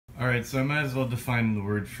Alright, so I might as well define the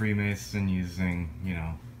word Freemason using,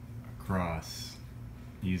 a cross.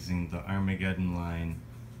 Using the Armageddon line,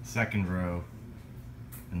 second row,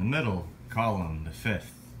 in the middle column, the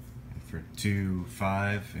fifth. And for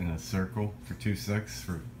 2-5 in a circle, for 2-6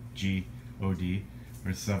 for G-O-D,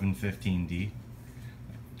 or 7-15-D,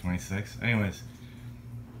 26. Anyways,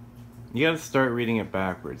 you gotta start reading it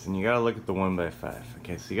backwards, and you gotta look at the 1x5.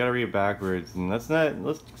 Okay, so you gotta read it backwards, and let's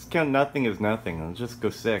just count nothing as nothing. Let's just go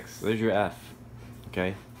 6. There's your F.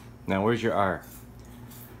 Okay, now where's your R?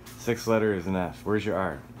 6 letters an F. Where's your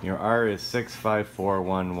R? Your R is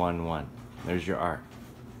 6541111. There's your R.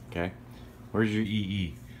 Okay, where's your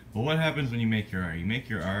EE? Well, what happens when you make your R? You make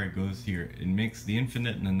your R, it goes here. It makes the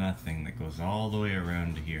infinite and the nothing that goes all the way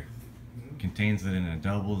around to here. Contains it in a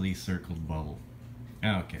doubly circled bubble.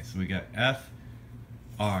 Okay, so we got F,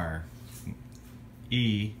 R,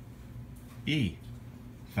 E, E.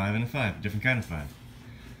 5 and a 5, different kind of 5.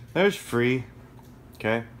 There's free.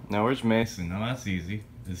 Okay, now where's Mason? Now that's easy.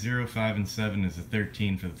 The 0, 5, and 7 is a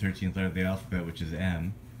 13 for the 13th letter of the alphabet, which is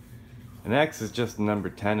M. And X is just the number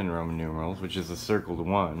 10 in Roman numerals, which is a circled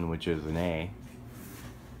 1, which is an A.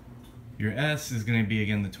 Your S is going to be,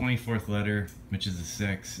 again, the 24th letter, which is a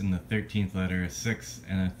 6, and the 13th letter, a 6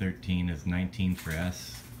 and a 13 is 19 for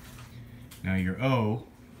S. Now your O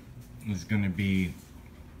is going to be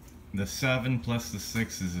the 7 plus the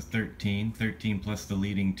 6 is a 13, 13 plus the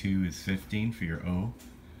leading 2 is 15 for your O.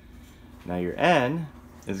 Now your N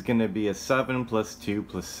is going to be a 7 plus 2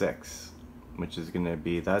 plus 6, which is going to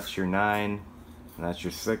be, that's your 9, and that's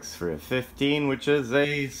your 6 for a 15, which is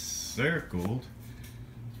a circled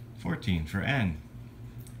 14 for N.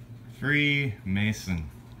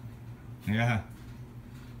 Freemason. Yeah.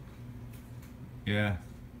 Yeah.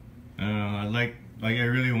 I don't know, I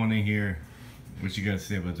really want to hear what you guys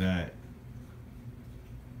say about that.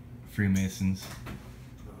 Freemasons.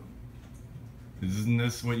 Isn't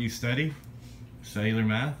this what you study? Cellular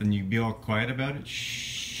math? And you be all quiet about it?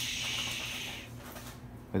 Shh.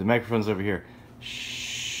 The microphone's over here.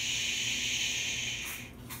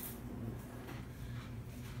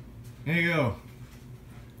 There you go.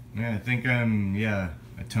 Yeah, I think I'm,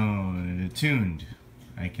 attuned.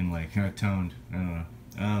 I can atoned. I don't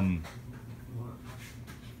know.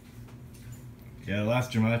 Yeah, the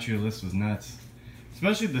last gematria list was nuts.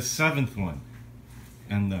 Especially the 7th one.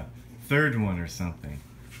 And the 3rd one or something.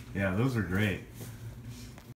 Yeah, those were great.